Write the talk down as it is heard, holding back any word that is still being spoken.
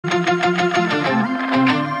Hello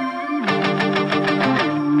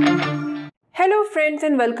friends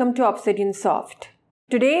and welcome to Obsidian Soft.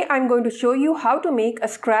 Today I'm going to show you how to make a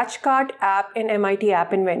scratch card app in MIT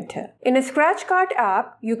App Inventor. In a scratch card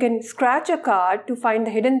app, you can scratch a card to find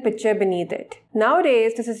the hidden picture beneath it.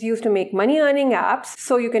 Nowadays, this is used to make money-earning apps,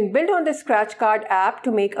 so you can build on the scratch card app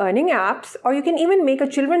to make earning apps, or you can even make a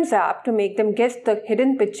children's app to make them guess the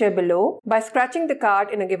hidden picture below by scratching the card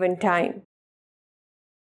in a given time.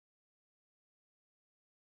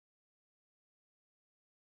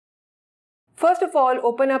 First of all,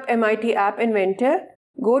 open up MIT App Inventor,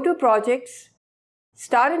 go to Projects,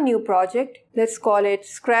 start a new project. Let's call it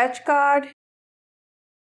Scratch Card.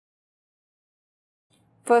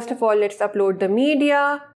 First of all, let's upload the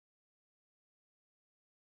media.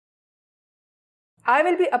 I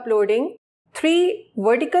will be uploading 3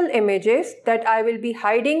 vertical images that I will be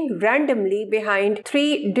hiding randomly behind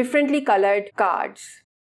 3 differently colored cards.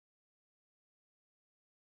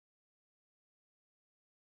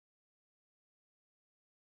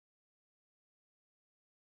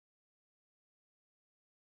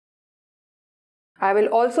 I will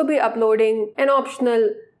also be uploading an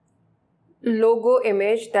optional logo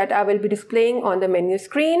image that I will be displaying on the menu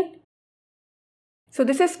screen. So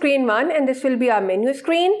this is screen 1 and this will be our menu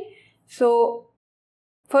screen. So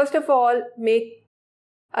first of all, make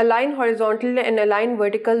a line horizontal and a line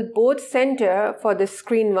vertical both center for this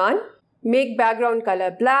screen 1. Make background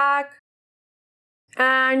color black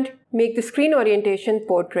and make the screen orientation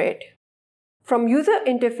portrait. From user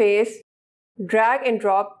interface, drag and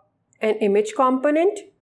drop an image component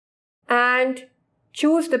and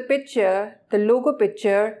choose the picture, the logo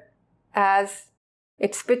picture, as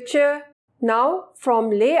its picture. Now from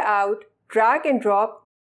layout, drag and drop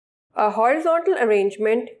a horizontal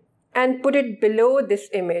arrangement and put it below this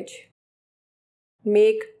image.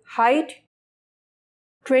 Make height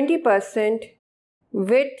 20%,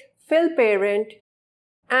 width fill parent,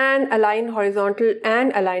 and align horizontal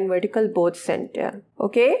and align vertical both center.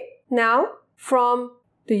 Okay, now from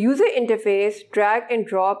the user interface, drag and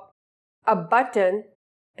drop a button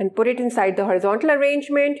and put it inside the horizontal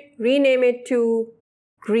arrangement. Rename it to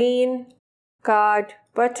green card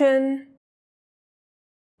button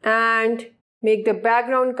and make the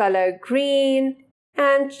background color green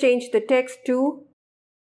and change the text to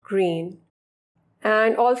green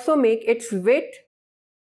and also make its width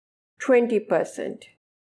 20%.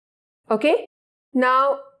 Okay,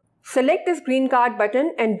 now select this green card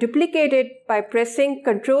button and duplicate it by pressing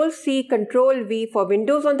Ctrl+C, Ctrl+V for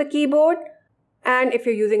Windows on the keyboard. And if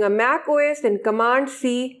you're using a Mac OS, then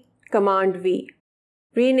Command+C, Command+V.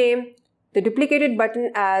 Rename the duplicated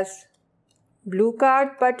button as blue card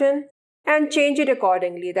button and change it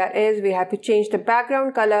accordingly. That is, we have to change the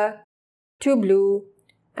background color to blue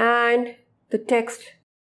and the text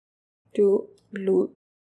to blue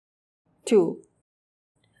too.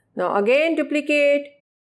 Now again duplicate,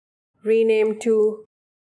 rename to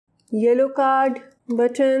yellow card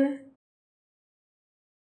button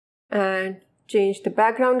and change the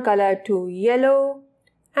background color to yellow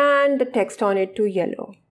and the text on it to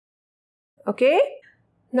yellow. Okay,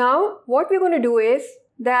 now what we're going to do is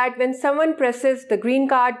that when someone presses the green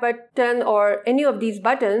card button or any of these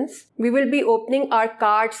buttons, we will be opening our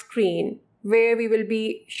card screen where we will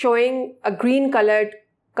be showing a green colored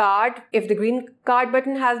card if the green card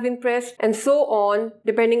button has been pressed, and so on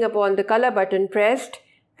depending upon the color button pressed,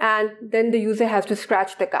 and then the user has to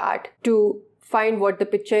scratch the card to find what the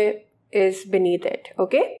picture is beneath it.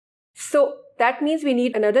 Okay, so that means we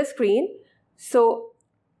need another screen. So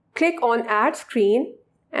click on add screen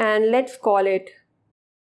and let's call it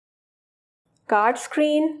card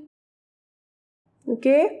screen.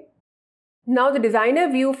 Okay, now the designer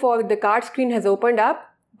view for the card screen has opened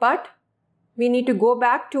up, but we need to go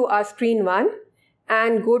back to our screen 1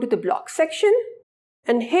 and go to the block section.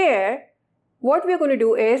 And here, what we are going to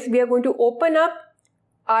do is we are going to open up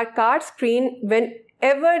our card screen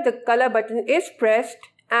whenever the color button is pressed,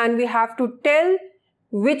 and we have to tell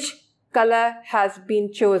which color has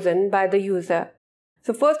been chosen by the user.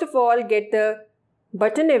 So first of all, get the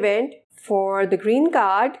button event for the green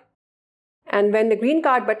card. And when the green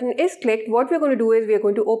card button is clicked, what we're going to do is we are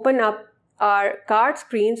going to open up our card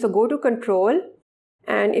screen. So go to Control,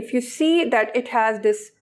 and if you see that it has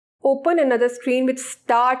this open another screen with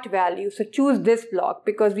start value, so choose this block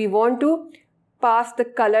because we want to pass the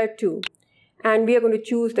color to, and we are going to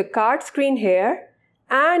choose the card screen here,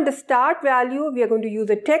 and the start value we are going to use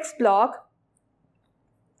a text block,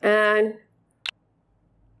 and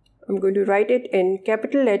I'm going to write it in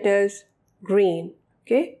capital letters green,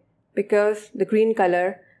 okay, because the green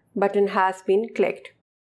color button has been clicked.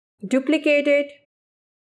 Duplicate it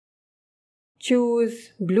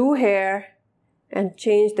choose blue here and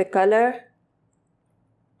change the color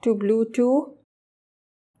to blue too.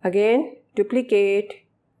 Again, duplicate,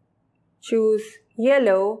 choose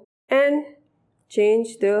yellow and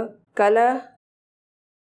change the color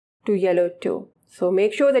to yellow too. So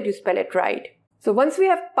make sure that you spell it right. So once we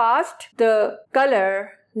have passed the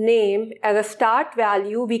color name as a start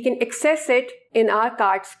value, we can access it in our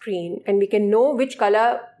card screen and we can know which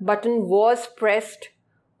color button was pressed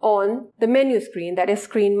on the menu screen, that is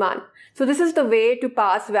screen 1. So this is the way to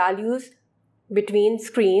pass values between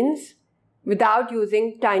screens without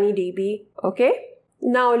using TinyDB. Okay.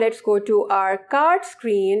 Now let's go to our card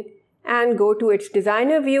screen and go to its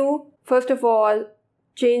designer view. First of all,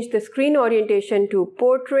 change the screen orientation to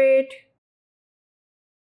portrait.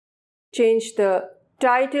 Change the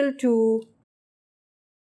title to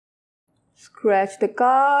scratch the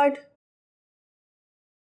card.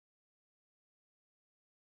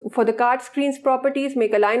 For the card screen's properties,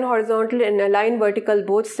 make align horizontal and align vertical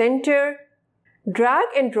both center. Drag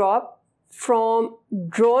and drop from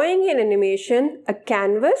drawing an animation a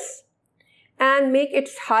canvas and make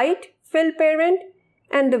its height fill parent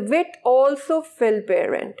and the width also fill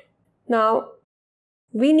parent. Now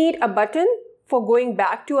we need a button for going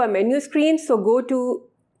back to our menu screen, so go to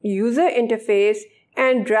user interface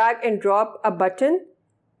and drag and drop a button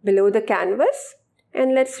below the canvas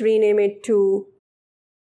and let's rename it to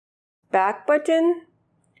back button,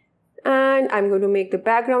 and I'm going to make the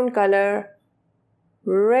background color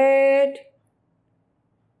red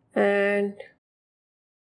and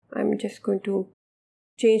I'm just going to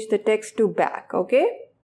change the text to back. Okay.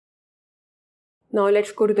 Now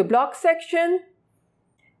let's go to the block section.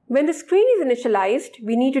 When the screen is initialized,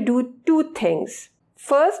 we need to do two things.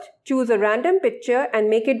 First, choose a random picture and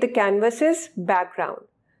make it the canvas's background.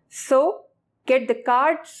 So get the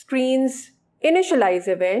card screen's initialize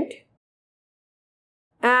event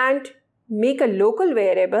and make a local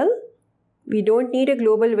variable. We don't need a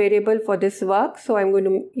global variable for this work, so I'm going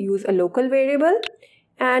to use a local variable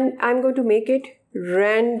and I'm going to make it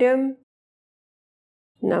random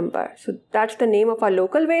number. So that's the name of our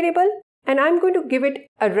local variable and I'm going to give it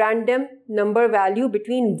a random number value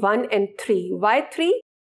between 1 and 3. Why 3?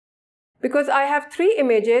 Because I have 3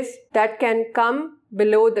 images that can come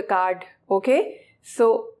below the card. Okay,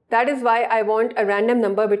 so that is why I want a random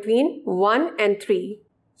number between 1 and 3.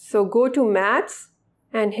 So go to maths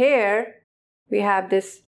and here we have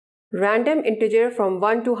this random integer from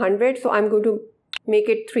 1 to 100. So I'm going to make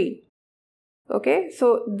it 3. Okay,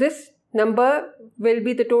 so this number will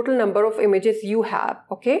be the total number of images you have.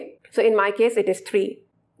 Okay, so in my case it is 3.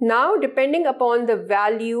 Now depending upon the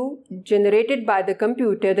value generated by the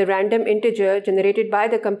computer, the random integer generated by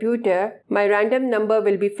the computer, my random number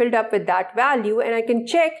will be filled up with that value and I can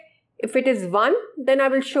check if it is 1, then I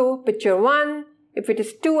will show picture 1. If it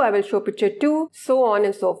is 2, I will show picture 2, so on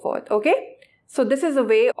and so forth. Okay, so this is a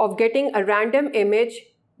way of getting a random image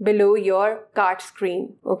below your card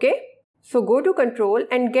screen. Okay, so go to control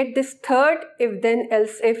and get this third if then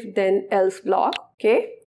else block. Okay,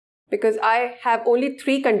 because I have only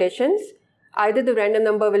 3 conditions. Either the random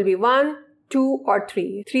number will be 1, 2 or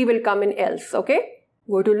 3. 3 will come in else. Okay,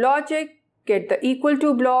 go to logic, get the equal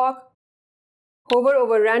to block, hover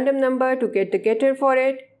over random number to get the getter for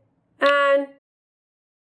it and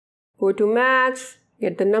go to maths,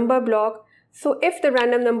 get the number block. So if the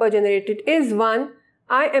random number generated is 1,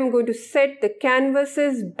 I am going to set the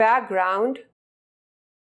canvas's background,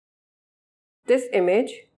 this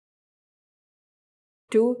image,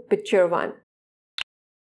 to picture 1.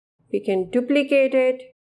 We can duplicate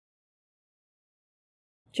it,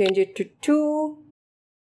 change it to 2,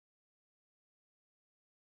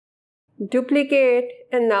 duplicate,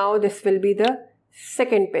 and now this will be the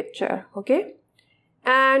second picture. Okay,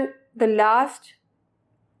 and the last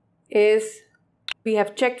is we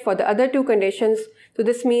have checked for the other 2 conditions. So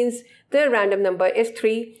this means the random number is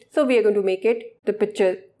 3. So we are going to make it the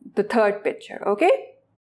picture, the third picture. Okay.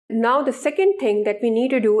 Now the second thing that we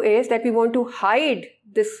need to do is that we want to hide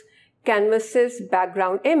this canvas's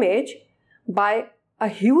background image by a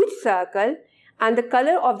huge circle, and the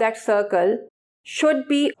color of that circle should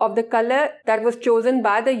be of the color that was chosen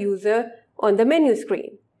by the user on the menu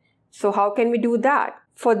screen. So how can we do that?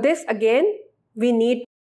 For this again, we need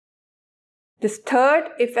this third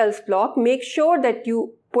if-else block. Make sure that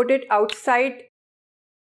you put it outside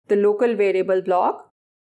the local variable block.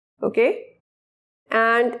 Okay.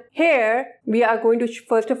 And here we are going to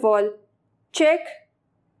first of all check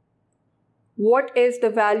what is the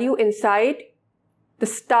value inside the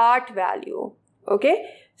start value. Okay.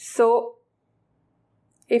 So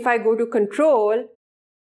if I go to control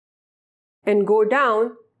and go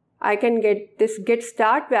down, I can get this get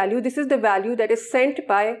start value. This is the value that is sent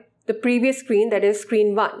by the previous screen, that is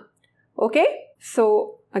screen 1. Okay,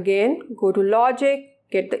 so again go to logic,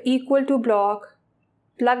 get the equal to block,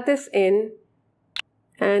 plug this in,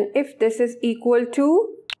 and if this is equal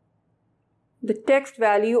to the text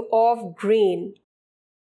value of green,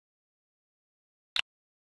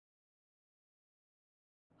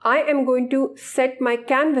 I am going to set my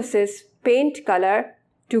canvas's paint color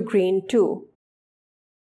to green too.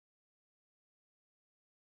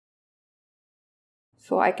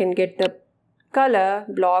 So I can get the color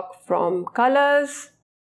block from colors.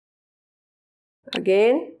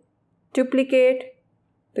 Again, duplicate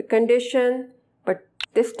the condition, but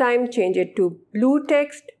this time change it to blue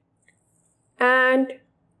text. And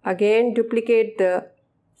again, duplicate the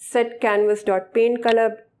set canvas.paint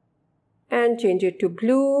color and change it to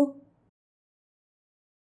blue.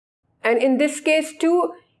 And in this case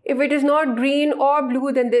too, if it is not green or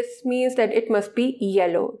blue, then this means that it must be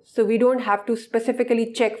yellow. So we don't have to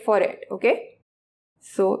specifically check for it, okay?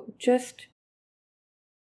 So just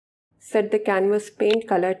set the canvas paint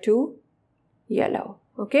color to yellow,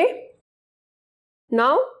 okay?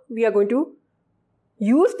 Now we are going to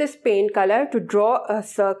use this paint color to draw a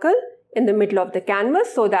circle in the middle of the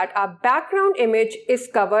canvas so that our background image is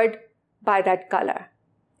covered by that color.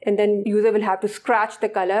 And then user will have to scratch the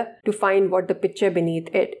color to find what the picture beneath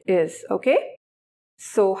it is, okay?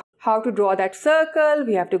 So how to draw that circle?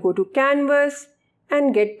 We have to go to canvas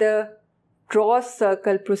and get the draw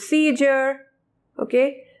circle procedure,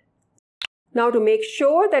 okay? Now to make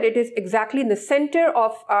sure that it is exactly in the center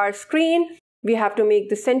of our screen, we have to make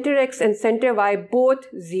the center X and center Y both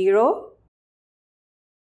 0.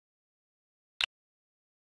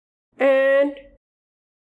 And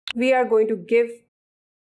we are going to give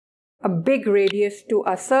a big radius to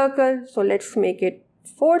a circle. So let's make it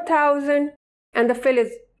 4000. And the fill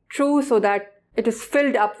is true so that it is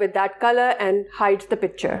filled up with that color and hides the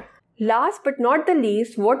picture. Last but not the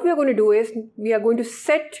least, what we are going to do is we are going to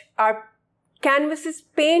set our canvas's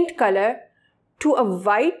paint color to a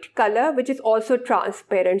white color which is also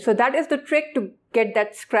transparent. So that is the trick to get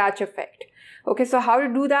that scratch effect. Okay, so how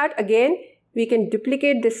to do that? Again, we can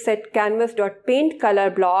duplicate this set canvas.paint color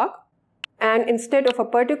block, and instead of a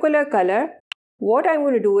particular color, what I'm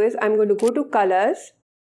going to do is I'm going to go to colors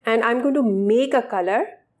and I'm going to make a color.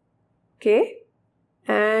 Okay,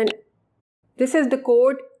 and this is the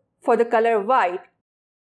code for the color white.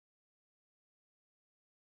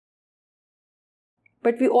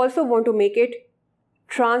 But we also want to make it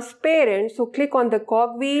transparent, so click on the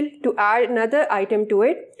cogwheel to add another item to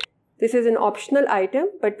it. This is an optional item,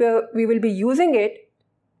 but we will be using it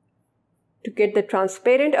to get the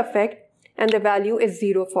transparent effect, and the value is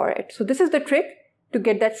 0 for it. So this is the trick to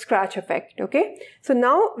get that scratch effect, okay? So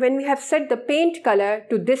now when we have set the paint color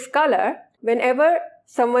to this color, whenever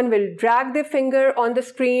someone will drag their finger on the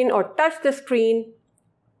screen or touch the screen,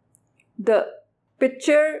 the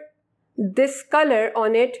picture, this color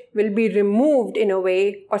on it will be removed in a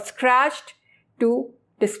way or scratched to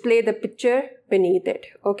display the picture beneath it,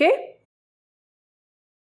 okay?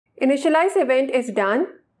 Initialize event is done.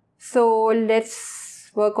 So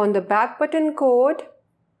let's work on the back button code.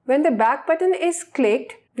 When the back button is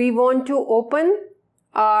clicked, we want to open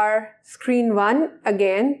our screen 1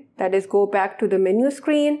 again, that is go back to the menu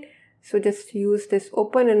screen. So just use this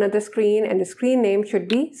open another screen, and the screen name should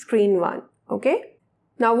be screen 1, okay?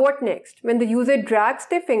 Now what next? When the user drags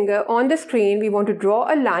their finger on the screen, we want to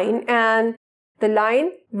draw a line, and the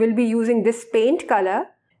line will be using this paint color.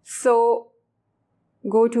 So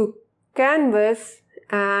go to canvas,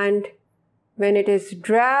 and when it is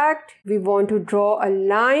dragged, we want to draw a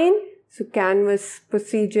line. So canvas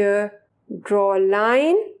procedure, draw a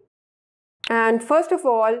line. And first of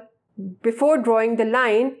all, before drawing the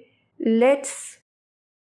line, let's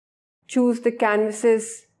choose the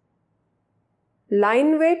canvas's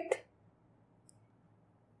line width.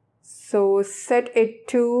 So set it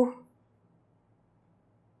to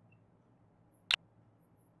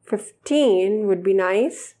 15 would be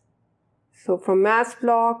nice. So from mass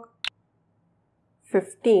block,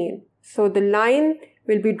 15. So the line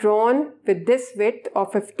will be drawn with this width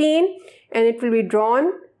of 15, and it will be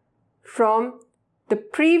drawn from the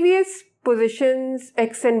previous positions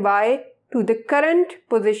X and Y to the current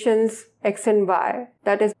positions X and Y.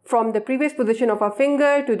 That is from the previous position of our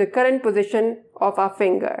finger to the current position of our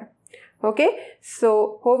finger. Okay,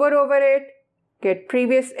 so hover over it, get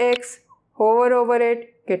previous X, hover over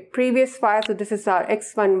it, get previous Y. So this is our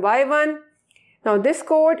X1, Y1. Now this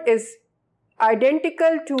code is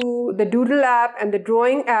identical to the Doodle app and the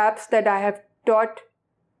drawing apps that I have taught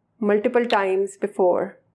multiple times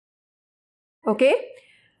before. Okay,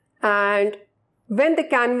 And when the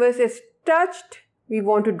canvas is touched, we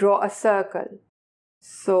want to draw a circle.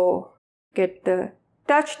 So get the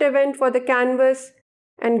touched event for the canvas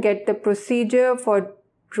and get the procedure for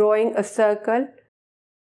drawing a circle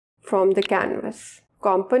from the canvas.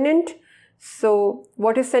 Component. So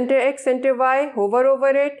what is center X, center Y? Hover over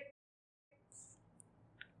it.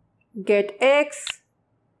 Get X.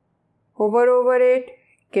 Hover over it.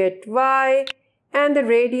 Get Y. And the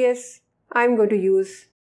radius, I'm going to use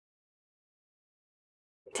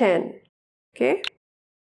 10. Okay.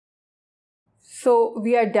 So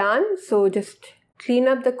we are done. So just clean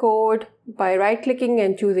up the code by right-clicking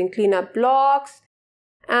and choosing Clean Up Blocks.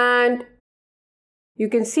 And you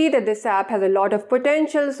can see that this app has a lot of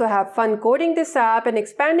potential. So have fun coding this app and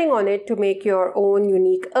expanding on it to make your own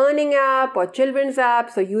unique earning app or children's app.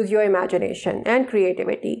 So use your imagination and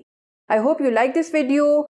creativity. I hope you like this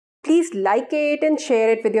video. Please like it and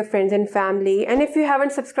share it with your friends and family. And if you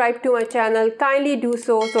haven't subscribed to my channel, kindly do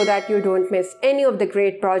so that you don't miss any of the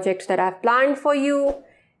great projects that I've planned for you.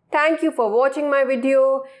 Thank you for watching my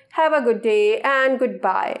video. Have a good day and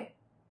goodbye.